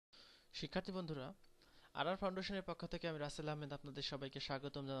শিক্ষার্থী বন্ধুরা, আর ফাউন্ডেশনের পক্ষ থেকে আমি রাসেল আহমেদ আপনাদের সবাইকে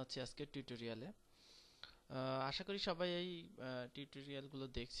স্বাগতম জানাচ্ছি আজকের টিউটোরিয়ালে। আশা করি সবাই এই টিউটোরিয়ালগুলো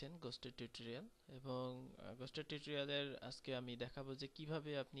দেখছেন, গোস্টের টিউটোরিয়াল। এবং গোস্টের টিউটোরিয়ালের আজকে আমি দেখাবো যে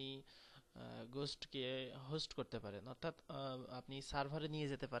কিভাবে আপনি গোস্টকে হোস্ট করতে পারেন, অর্থাৎ আপনি সার্ভারে নিয়ে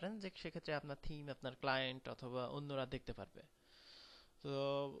যেতে পারেন, যে সেক্ষেত্রে আপনার থিম, আপনার ক্লায়েন্ট অথবা অন্যরা দেখতে পারবে। তো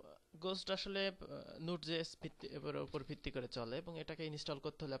গোস্ট আসলে নোড.জেএস এর উপর ভিত্তি করে চলে, এবং এটাকে ইনস্টল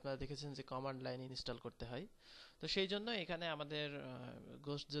করতে হলে আপনারা দেখেছেন যে কমান্ড লাইন ইনস্টল করতে হয়। তো সেই জন্য এখানে আমাদের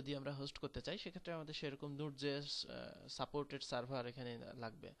গোস্ট যদি আমরা হোস্ট করতে চাই, সেক্ষেত্রে আমাদের সেরকম নোড.জেএস সাপোর্টেড সার্ভার এখানে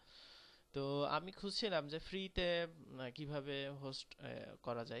লাগবে। তো আমি খুঁজছিলাম যে ফ্রিতে কিভাবে হোস্ট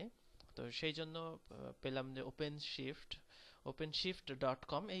করা যায়। তো সেই জন্য পেলাম যে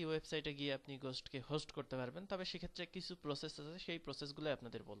openshift.com, এই ওয়েবসাইটে গিয়ে আপনি গোস্টকে হোস্ট করতে পারবেন। তবে সেক্ষেত্রে কিছু প্রসেস আছে, সেই প্রসেসগুলো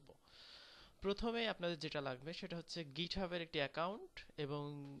আপনাদের বলবো। প্রথমে আপনাদের যেটা লাগবে সেটা হচ্ছে গিটহাবের একটি অ্যাকাউন্ট, এবং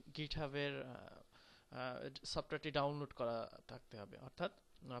গিটহাবের সফটওয়্যারটি ডাউনলোড করা থাকতে হবে। অর্থাৎ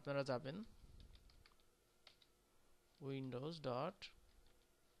আপনারা যাবেন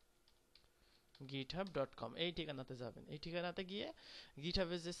windows.github.com, এই ঠিকানাতে যাবেন। এই ঠিকানাতে গিয়ে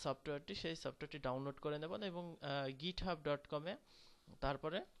গিটহাবের যে সফটওয়্যারটি, সেই সফটওয়্যারটি ডাউনলোড করে নেবেন, এবং github.com-এ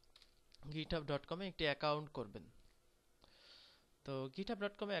তারপরে github.com-এ একটি অ্যাকাউন্ট করবেন। তো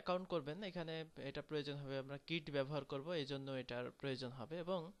github.com-এ অ্যাকাউন্ট করবেন, এখানে এটা প্রয়োজন হবে, আমরা গিট ব্যবহার করব, এই জন্য এটার প্রয়োজন হবে।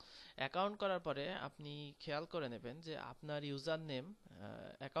 এবং অ্যাকাউন্ট করার পরে আপনি খেয়াল করে নেবেন যে আপনার ইউজার নেম,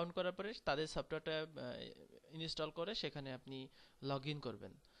 অ্যাকাউন্ট করার পরে তাদের সফটওয়্যারটা ইনস্টল করে সেখানে আপনি লগ ইন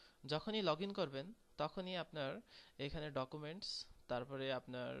করবেন। যখনই লগ ইন করবেন তখনই আপনার এখানে ডকুমেন্টস, তারপরে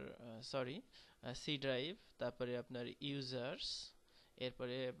আপনার সি ড্রাইভ, তারপরে আপনার ইউজার্স,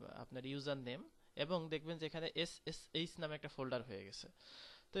 এরপরে আপনার ইউজার নেম, এবং দেখবেন যে এখানে SSH নামে একটা ফোল্ডার হয়ে গেছে।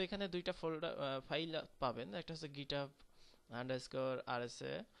 তো এখানে দুইটা ফোল্ডার ফাইল পাবেন, একটা হচ্ছে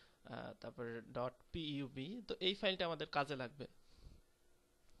github_rsa, তারপরে .pub। তো এই ফাইলটা আমাদের কাজে লাগবে।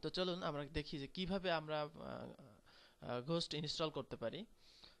 তো চলুন আমরা দেখি যে কিভাবে আমরা ঘোস্ট ইনস্টল করতে পারি।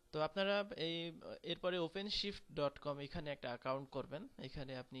 তো আপনারা এই এরপরে openshift.com, এখানে একটা অ্যাকাউন্ট করবেন।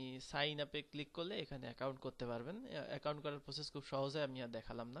 এখানে আপনি সাইন আপে ক্লিক করলে এখানে অ্যাকাউন্ট করতে পারবেন। অ্যাকাউন্ট করার প্রসেস খুব সহজে, আমি আর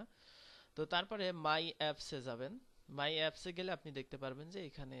দেখালাম না। তো তারপরে মাই অ্যাপসে যাবেন। মাই অ্যাপসে গেলে আপনি দেখতে পারবেন যে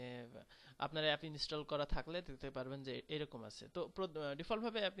এখানে আপনার অ্যাপ ইনস্টল করা থাকলে দেখতে পারবেন যে এরকম আছে। তো ডিফল্ট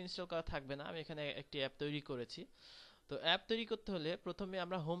ভাবে অ্যাপ ইনস্টল করা থাকবে না, আমি এখানে একটি অ্যাপ তৈরি করেছি। তো অ্যাপ তৈরি করতে হলে প্রথমে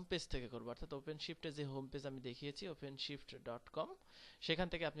আমরা হোম পেজ থেকে করব, অর্থাৎ ওপেন শিফটে যে হোম পেজ আমি দেখিয়েছি openshift.com, সেখান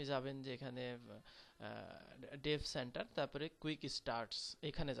থেকে আপনি যাবেন যে এখানে ডেভ সেন্টার, তারপরে কুইক স্টার্টস,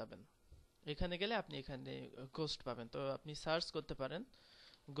 এখানে যাবেন। এখানে গেলে আপনি এখানে গোস্ট পাবেন। তো আপনি সার্চ করতে পারেন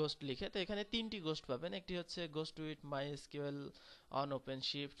গোস্ট লিখে। তো এখানে তিনটি গোস্ট পাবেন, একটি হচ্ছে ghost with my SQL on open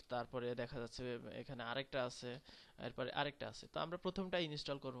shift, তারপরে দেখা যাচ্ছে এখানে আরেকটা আছে, এরপরে আরেকটা আছে। তো আমরা প্রথমটা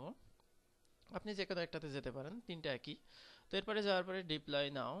ইনস্টল করব, আপনি যে কোনো একটাতে যেতে পারেন, তিনটা একই। তো এরপরে যাওয়ার পরে ডিপ্লয়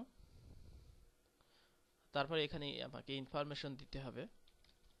নাও, তারপরে এখানে আমাকে ইনফরমেশন দিতে হবে,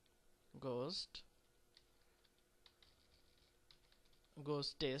 গোস্ট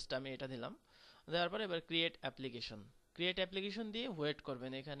গোস্ট টেস্ট, আমি এটা দিলাম। দেওয়ার পরে এবার ক্রিয়েট অ্যাপ্লিকেশন, ক্রিয়েট অ্যাপ্লিকেশন দিয়ে ওয়েট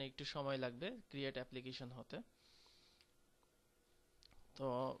করবেন, এখানে একটু সময় লাগবে ক্রিয়েট অ্যাপ্লিকেশন হতে। তো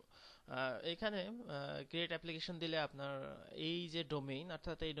এখানে ক্রিয়েট অ্যাপ্লিকেশন দিলে আপনার এই যে ডোমেইন,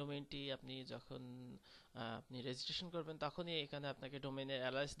 অর্থাৎ এই ডোমেইনটি আপনি যখন আপনি রেজিস্ট্রেশন করবেন তখনই এখানে আপনাকে ডোমেইনের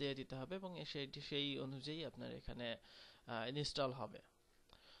অ্যালাইস দিয়ে দিতে হবে, এবং সেই অনুযায়ী আপনার এখানে ইনস্টল হবে।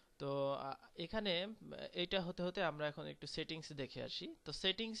 তো এখানে এটা হতে হতে আমরা এখন একটু সেটিংস দেখে আসি। তো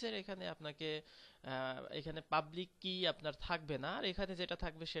সেটিংসের এখানে আপনাকে এখানে পাবলিক কি আপনার থাকবে না, আর এখানে যেটা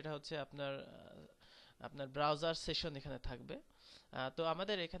থাকবে সেটা হচ্ছে আপনার আপনার ব্রাউজার সেশন এখানে থাকবে। তো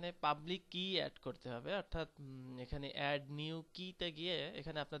আমাদের এখানে পাবলিক কি অ্যাড করতে হবে, অর্থাৎ এখানে অ্যাড নিউ কিতে গিয়ে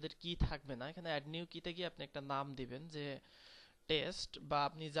এখানে আপনাদের কি থাকবে না, এখানে অ্যাড নিউ কিতে গিয়ে আপনি একটা নাম দিবেন, যে টেস্ট, বা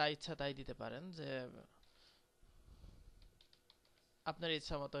আপনি যা ইচ্ছা তাই দিতে পারেন, যে আপনার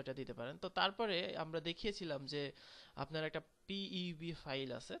ইচ্ছা মতো এটা দিতে পারেন। তো তারপরে আমরা দেখিয়েছিলাম যে আপনার একটা পিইবি ফাইল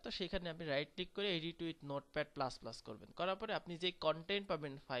আছে, তো সেখানে আপনি রাইট ক্লিক করে edit with notepad plus plus করবেন। করার পরে আপনি যে কন্টেন্ট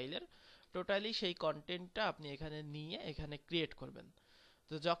পাবেন ফাইলের, টোটালি সেই কন্টেন্টটা আপনি এখানে নিয়ে এখানে ক্রিয়েট করবেন।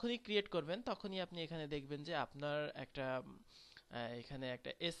 তো যখনই ক্রিয়েট করবেন তখনই আপনি এখানে দেখবেন যে আপনার একটা এখানে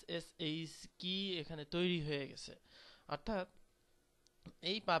একটা SSH কি এখানে তৈরি হয়ে গেছে। অর্থাৎ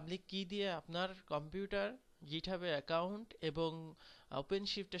এই পাবলিক কি দিয়ে আপনার কম্পিউটার, গিটহাবে অ্যাকাউন্ট এবং ওপেন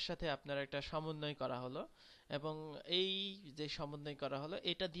শিফটের সাথে আপনার একটা সমন্বয় করা হলো, এবং এই যে সমন্বয় করা হলো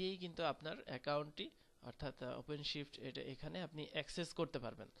এটা দিয়েই কিন্তু আপনার অ্যাকাউন্টটি, অর্থাৎ ওপেন শিফট, এটা এখানে আপনি অ্যাক্সেস করতে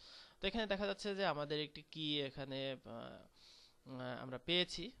পারবেন। তো এখানে দেখা যাচ্ছে যে আমাদের একটি কি এখানে আমরা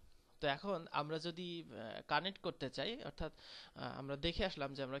পেয়েছি। তো এখন আমরা যদি কানেক্ট করতে চাই, অর্থাৎ আমরা দেখে আসলাম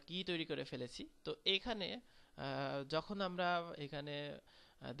যে আমরা কি তৈরি করে ফেলেছি, তো এখানে যখন আমরা এখানে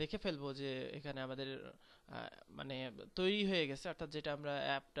দেখে ফেলবো যে এখানে আমাদের মানে তৈরি হয়ে গেছে, অর্থাৎ যেটা আমরা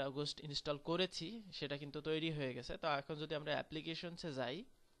অ্যাপটা গোস্ট ইনস্টল করেছি সেটা কিন্তু তৈরি হয়ে গেছে। তো এখন যদি আমরা অ্যাপ্লিকেশনসে যাই,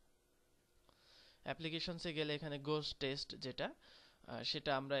 অ্যাপ্লিকেশনসে গেলে এখানে গোস্ট টেস্ট যেটা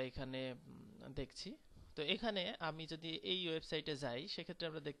সেটা আমরা এখানে দেখছি। তো এখানে আমি যদি এই ওয়েবসাইটে যাই, সেক্ষেত্রে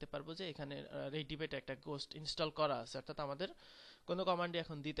আমরা দেখতে পারবো যে এখানে রেডিমেড একটা গোস্ট ইনস্টল করা আছে, অর্থাৎ আমাদের কোনো কমান্ডই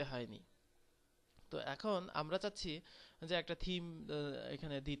এখন দিতে হয়নি। তো এখন আমরা চাচ্ছি যে একটা থিম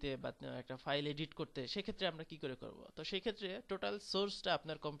এখানে দিতে বা একটা ফাইল এডিট করতে, সেক্ষেত্রে আমরা কি করে করব? তো সেই ক্ষেত্রে টোটাল সোর্সটা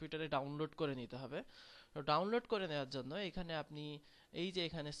আপনার কম্পিউটারে ডাউনলোড করে নিতে হবে। তো ডাউনলোড করে নেওয়ার জন্য এখানে আপনি এই যে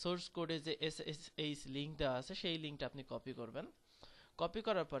এখানে সোর্স কোডে যে এসএসএইচ লিংক দেওয়া আছে, সেই লিংকটা আপনি কপি করবেন। কপি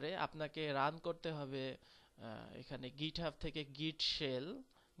করার পরে আপনাকে রান করতে হবে এখানে গিটহাব থেকে গিট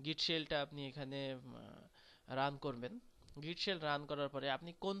শেলটা আপনি এখানে রান করবেন। গিট শেল রান করার পরে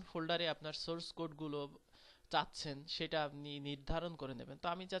আপনি কোন ফোল্ডারে আপনার সোর্স কোডগুলো চাচ্ছেন সেটা আপনি নির্ধারণ করে নেবেন। তো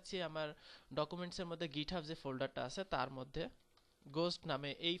আমি চাচ্ছি আমার ডকুমেন্টসের মধ্যে গিটহাব যে ফোল্ডারটা আছে তার মধ্যে গোস্ট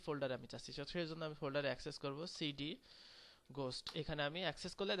নামে এই ফোল্ডারে আমি চাচ্ছি, সেই জন্য আমি ফোল্ডারে অ্যাক্সেস করব সিডি গোস্ট। এখানে আমি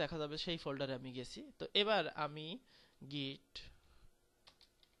অ্যাক্সেস করলে দেখা যাবে সেই ফোল্ডারে আমি গেছি। তো এবার আমি গিট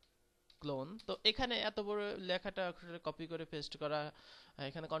ক্লোন, তো এখানে এত বড় লেখাটা কপি করে পেস্ট করা,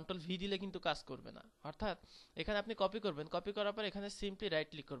 এখানে কন্ট্রোল ভি দিলে কিন্তু কাজ করবে না। অর্থাৎ এখানে আপনি কপি করবেন, কপি করার পর এখানে সিম্পলি রাইট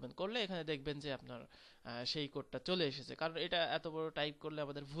ক্লিক করবেন, করলে এখানে দেখবেন যে আপনার সেই কোডটা চলে এসেছে, কারণ এটা এত বড় টাইপ করলে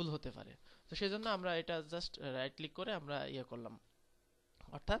আমাদের ভুল হতে পারে। তো সেই জন্য আমরা এটা জাস্ট রাইট ক্লিক করে আমরা ইয়ে করলাম,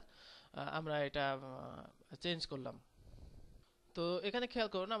 অর্থাৎ আমরা এটা চেঞ্জ করলাম। তো এখানে খেয়াল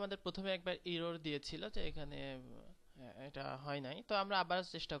করুন আমাদের প্রথমে একবার এরর দিয়েছিল যে এখানে এটা হয় নাই। তো আমরা আবার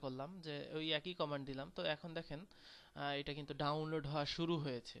চেষ্টা করলাম, যে ওই একই কমান্ড দিলাম। তো এখন দেখেন এটা কিন্তু ডাউনলোড হওয়া শুরু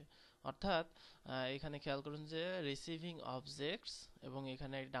হয়েছে। অর্থাৎ এখানে খেয়াল করুন যে রিসিভিং অবজেক্টস, এবং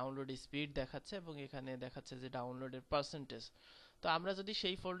এখানে ডাউনলোড স্পিড দেখাচ্ছে, এবং এখানে দেখাচ্ছে যে ডাউনলোডের পার্সেন্টেজ। তো আমরা যদি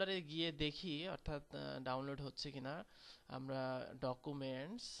সেই ফোল্ডারে গিয়ে দেখি অর্থাৎ ডাউনলোড হচ্ছে কিনা, আমরা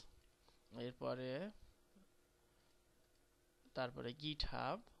ডকুমেন্টস, এরপরে তারপরে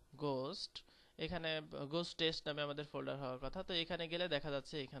গিটহাব গোস্ট, এখানে গোস্ট টেস্ট নামে আমাদের ফোল্ডার হওয়ার কথা। তো এখানে গেলে দেখা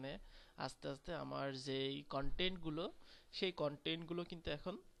যাচ্ছে এখানে আস্তে আস্তে আমার যেই কন্টেন্টগুলো, সেই কন্টেন্টগুলো কিন্তু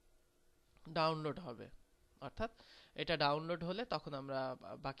এখন ডাউনলোড হবে। অর্থাৎ এটা ডাউনলোড হলে তখন আমরা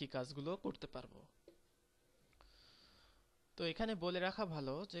বাকি কাজগুলো করতে পারবো। তো এখানে বলে রাখা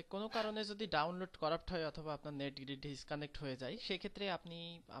ভালো যে কোনো কারণে যদি ডাউনলোড করাপ্ট হয় অথবা আপনার নেট ডিসকানেক্ট হয়ে যায়, সেক্ষেত্রে আপনি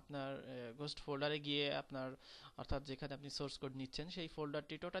আপনার গোস্ট ফোল্ডারে গিয়ে আপনার, অর্থাৎ যেখানে আপনি সোর্স কোড নিচ্ছেন সেই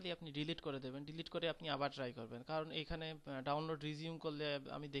ফোল্ডারটি টোটালি আপনি ডিলিট করে দেবেন। ডিলিট করে আপনি আবার ট্রাই করবেন, কারণ এখানে ডাউনলোড রিজিউম করলে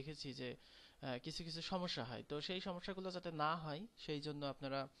আমি দেখেছি যে কিছু কিছু সমস্যা হয়। তো সেই সমস্যাগুলো যাতে না হয় সেই জন্য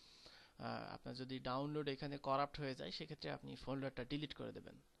আপনারা আপনার যদি ডাউনলোড এখানে করাপ্ট হয়ে যায়, সেক্ষেত্রে আপনি ফোল্ডারটা ডিলিট করে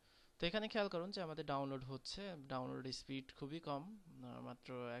দেবেন। তো এখানে খেয়াল করুন যে আমাদের ডাউনলোড হচ্ছে, ডাউনলোড স্পিড খুবই কম, মাত্র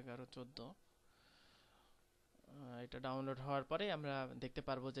 11-14। এটা ডাউনলোড হওয়ার পরে আমরা দেখতে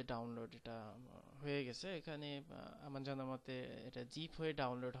পারবো যে ডাউনলোড এটা হয়ে গেছে। এখানে আমার জানা মতে এটা জিপ হয়ে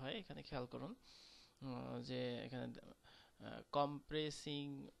ডাউনলোড হয়। এখানে খেয়াল করুন যে এখানে কম্প্রেসিং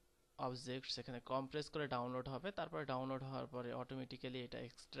অবজেক্টস, এখানে কম্প্রেস করে ডাউনলোড হবে, তারপরে ডাউনলোড হওয়ার পরে অটোমেটিক্যালি এটা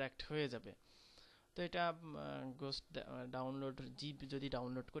এক্সট্রাক্ট হয়ে যাবে। তো এটা গোস্ট ডাউনলোড জিপ যদি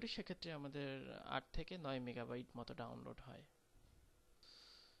ডাউনলোড করি, সেক্ষেত্রে আমাদের 8 থেকে 9 মেগাবাইট মতো ডাউনলোড হয়।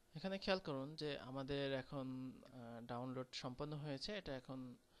 এখানে খেয়াল করুন যে আমাদের এখন ডাউনলোড সম্পন্ন হয়েছে, এটা এখন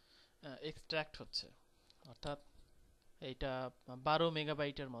এক্সট্রাক্ট হচ্ছে। অর্থাৎ এইটা 12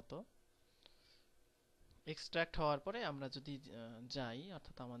 মেগাবাইটের মতো এক্সট্রাক্ট হওয়ার পরে আমরা যদি যাই,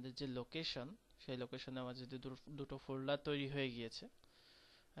 অর্থাৎ আমাদের যে লোকেশন, সেই লোকেশনে আমার যদি দুটো ফোল্ডার তৈরি হয়ে গিয়েছে,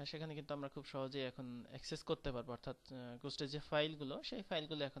 সেখানে কিন্তু আমরা খুব সহজেই এখন অ্যাক্সেস করতে পারবো। অর্থাৎ গোস্টের যে ফাইলগুলো, সেই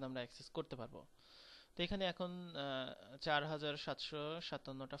ফাইলগুলো এখন আমরা অ্যাক্সেস করতে পারবো। তো এখানে এখন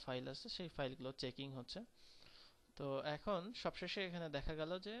 4757টা ফাইল আছে, সেই ফাইলগুলো চেকিং হচ্ছে। তো এখন সবশেষে এখানে দেখা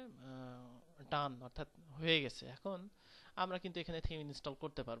গেল যে ডান, অর্থাৎ হয়ে গেছে। এখন আমরা কিন্তু এখানে থিম ইনস্টল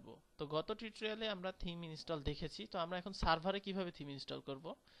করতে পারবো। তো গত টিউটোরিয়ালে আমরা থিম ইনস্টল দেখেছি, তো আমরা এখন সার্ভারে কিভাবে থিম ইনস্টল করব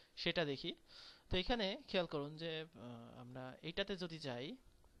সেটা দেখি। তো এখানে খেয়াল করুন যে আমরা এইটাতে যদি যাই,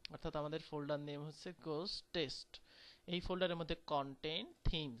 অর্থাৎ আমাদের ফোল্ডার নেম হচ্ছে গোস্ট টেস্ট, এই ফোল্ডারের মধ্যে কন্টেন্ট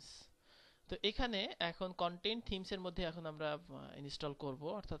থিমস। তো এখানে এখন কন্টেন্ট থিমস এর মধ্যে এখন আমরা ইনস্টল করব,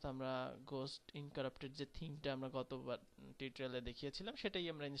 অর্থাৎ আমরা গোস্ট ইনকারাপ্টেড যে থিমটা আমরা গতবার টিউটোরিয়ালে দেখিয়েছিলাম সেটাই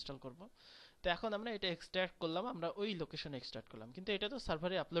আমরা ইনস্টল করব। তো এখন আমরা এটা এক্সট্রাক্ট করলাম, আমরা ওই লোকেশনে এক্সট্রাক্ট করলাম, কিন্তু এটা তো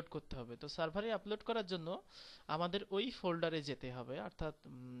সার্ভারে আপলোড করতে হবে। তো সার্ভারে আপলোড করার জন্য আমাদের ওই ফোল্ডারে যেতে হবে, অর্থাৎ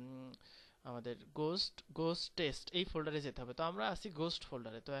আমাদের গোস্ট টেস্ট এই ফোল্ডারে যেতে হবে। তো আমরা আছি গোস্ট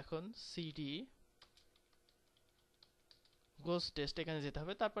ফোল্ডারে, তো এখন সিডি গোস্ট টেস্ট এখানে যেতে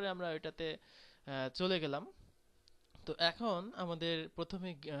হবে, তারপরে আমরা ওইটাতে চলে গেলাম। তো এখন আমাদের প্রথমে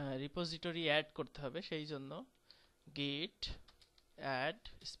রিপোজিটরি অ্যাড করতে হবে, সেই জন্য গিট অ্যাড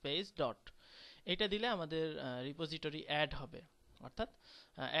স্পেস ডট এটা দিলে আমাদের রিপোজিটরি অ্যাড হবে। অর্থাৎ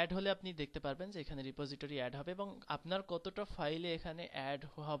অ্যাড হলে আপনি দেখতে পারবেন যে এখানে রিপোজিটরি অ্যাড হবে এবং আপনার কতটা ফাইলে এখানে অ্যাড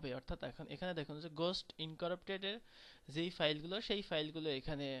হবে। অর্থাৎ এখন এখানে দেখুন যে গোস্ট ইনকরাপ্টেড এর যেই ফাইলগুলো সেই ফাইলগুলো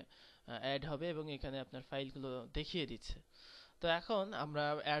এখানে অ্যাড হবে এবং এখানে আপনার ফাইলগুলো দেখিয়ে দিচ্ছে। তো এখন আমরা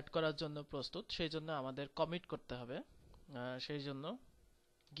অ্যাড করার জন্য প্রস্তুত, সেই জন্য আমাদের কমিট করতে হবে। সেই জন্য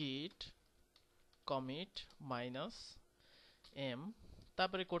গিট কমিট মাইনাস এম,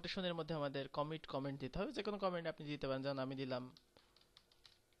 তারপরে কোটেশনের মধ্যে আমাদের কমেন্ট দিতে হবে, যে কোনো কমেন্ট আপনি দিতে পারেন, যেমন আমি দিলাম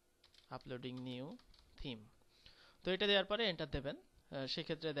আপলোডিং নিউ থিম। তো এটা দেওয়ার পরে এন্টার দেবেন।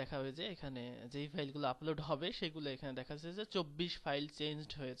 সেক্ষেত্রে দেখা হবে যে এখানে যেই ফাইলগুলো আপলোড হবে সেগুলো এখানে দেখা যাচ্ছে যে 24 ফাইল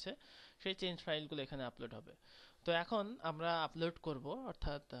চেঞ্জড হয়েছে, সেই চেঞ্জ ফাইলগুলো এখানে আপলোড হবে। তো এখন আমরা আপলোড করব,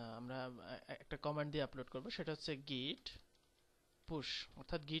 অর্থাৎ আমরা একটা কমান্ড দিয়ে আপলোড করব, সেটা হচ্ছে গিট পুশ।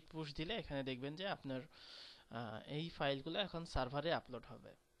 অর্থাৎ গিট পুশ দিলে এখানে দেখবেন যে আপনার এই ফাইলগুলো এখন সার্ভারে আপলোড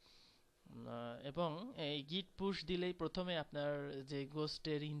হবে। এবং এই গিট পুশ দিলেই প্রথমে আপনার যে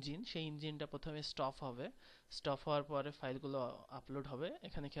গোস্টের ইঞ্জিন, সেই ইঞ্জিনটা প্রথমে স্টপ হবে। স্টপ হওয়ার পরে ফাইলগুলো আপলোড হবে।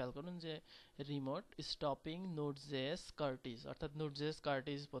 এখানে খেয়াল করুন যে রিমোট স্টপিং নোড.js কার্টিজ, অর্থাৎ নোড.js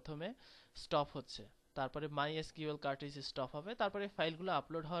কার্টিজ প্রথমে স্টপ হচ্ছে, তারপরে MySQL কার্টিজ স্টপ হবে, তারপরে ফাইলগুলো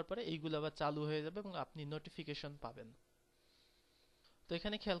আপলোড হওয়ার পরে এইগুলো আবার চালু হয়ে যাবে এবং আপনি নোটিফিকেশন পাবেন। তো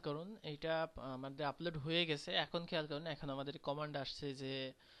এখানে খেয়াল করুন এইটা আমাদের আপলোড হয়ে গেছে। এখন খেয়াল করুন এখন আমাদের কমান্ড আসছে যে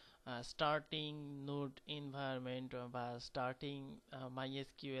স্টার্টিং নোড এনভায়রনমেন্ট বা স্টার্টিং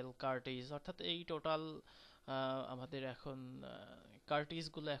MySQL কার্টিজ, অর্থাৎ এই টোটাল আমাদের এখন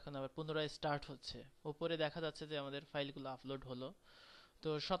কার্টিজগুলো এখন আবার পুনরায় স্টার্ট হচ্ছে। উপরে দেখা যাচ্ছে যে আমাদের ফাইলগুলো আপলোড হলো। তো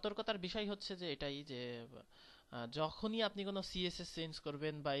সতর্কতার বিষয় হচ্ছে যে এটাই যে যখনই আপনি কোনো CSS চেঞ্জ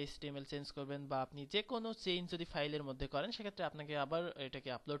করবেন বা HTML চেঞ্জ করবেন বা আপনি যে কোনো চেঞ্জ যদি ফাইলের মধ্যে করেন, সেক্ষেত্রে আপনাকে আবার এটাকে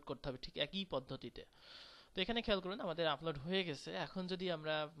আপলোড করতে হবে ঠিক একই পদ্ধতিতে। তো এখানে খেয়াল করুন আমাদের আপলোড হয়ে গেছে। এখন যদি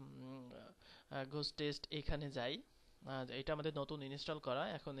আমরা ঘোস্ট টেস্ট এখানে যাই, এটা আমাদের নতুন ইনস্টল করা,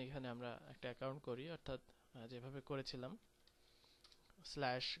 এখন এখানে আমরা একটা অ্যাকাউন্ট করি, অর্থাৎ যেভাবে করেছিলাম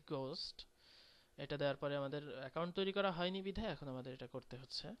 /ghost, এটা দেওয়ার পরে আমাদের অ্যাকাউন্ট তৈরি করা হয়নি বিধায় এখন আমাদের এটা করতে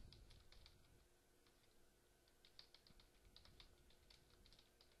হচ্ছে।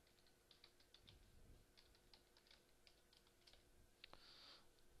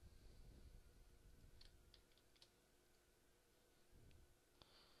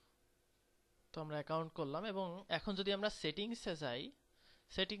 তো আমরা অ্যাকাউন্ট করলাম এবং এখন যদি আমরা সেটিংসে যাই,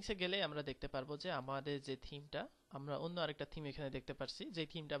 সেটিংসে গেলে আমরা দেখতে পারবো যে আমাদের যে থিমটা, আমরা অন্য আরেকটা থিম এখানে দেখতে পাচ্ছি, যে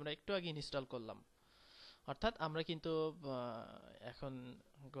থিমটা আমরা একটু আগে ইনস্টল করলাম। অর্থাৎ আমরা কিন্তু এখন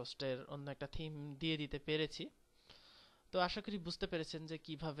গোস্টের অন্য একটা থিম দিয়ে দিতে পেরেছি। তো আশা করি বুঝতে পেরেছেন যে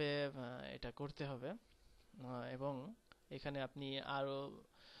কিভাবে এটা করতে হবে। এবং এখানে আপনি আরো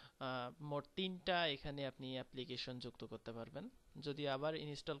মোট 3টা এখানে আপনি অ্যাপ্লিকেশন যুক্ত করতে পারবেন। যদি আবার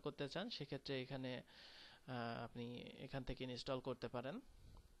ইনস্টল করতে চান সেক্ষেত্রে এখানে আপনি এখান থেকে ইনস্টল করতে পারেন।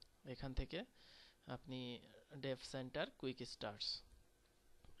 এখান থেকে আপনি ডেভ সেন্টার কুইক স্টার্টস,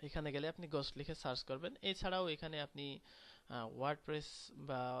 এখানে গেলে আপনি গোস্ট লিখে সার্চ করবেন। এছাড়াও এখানে আপনি ওয়ার্ডপ্রেস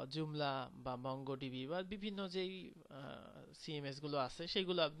বা জুমলা বা মঙ্গোডিবি বা বিভিন্ন যেই CMS গুলো আছে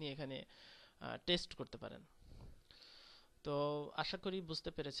সেগুলো আপনি এখানে টেস্ট করতে পারেন। তো আশা করি বুঝতে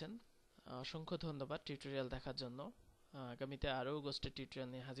পেরেছেন। অসংখ্য ধন্যবাদ টিউটোরিয়াল দেখার জন্য। আগামীতে আরও গোস্টের টিউটোরিয়াল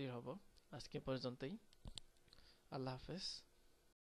নিয়ে হাজির হব। আজকে পর্যন্তই। আল্লাহ হাফেজ।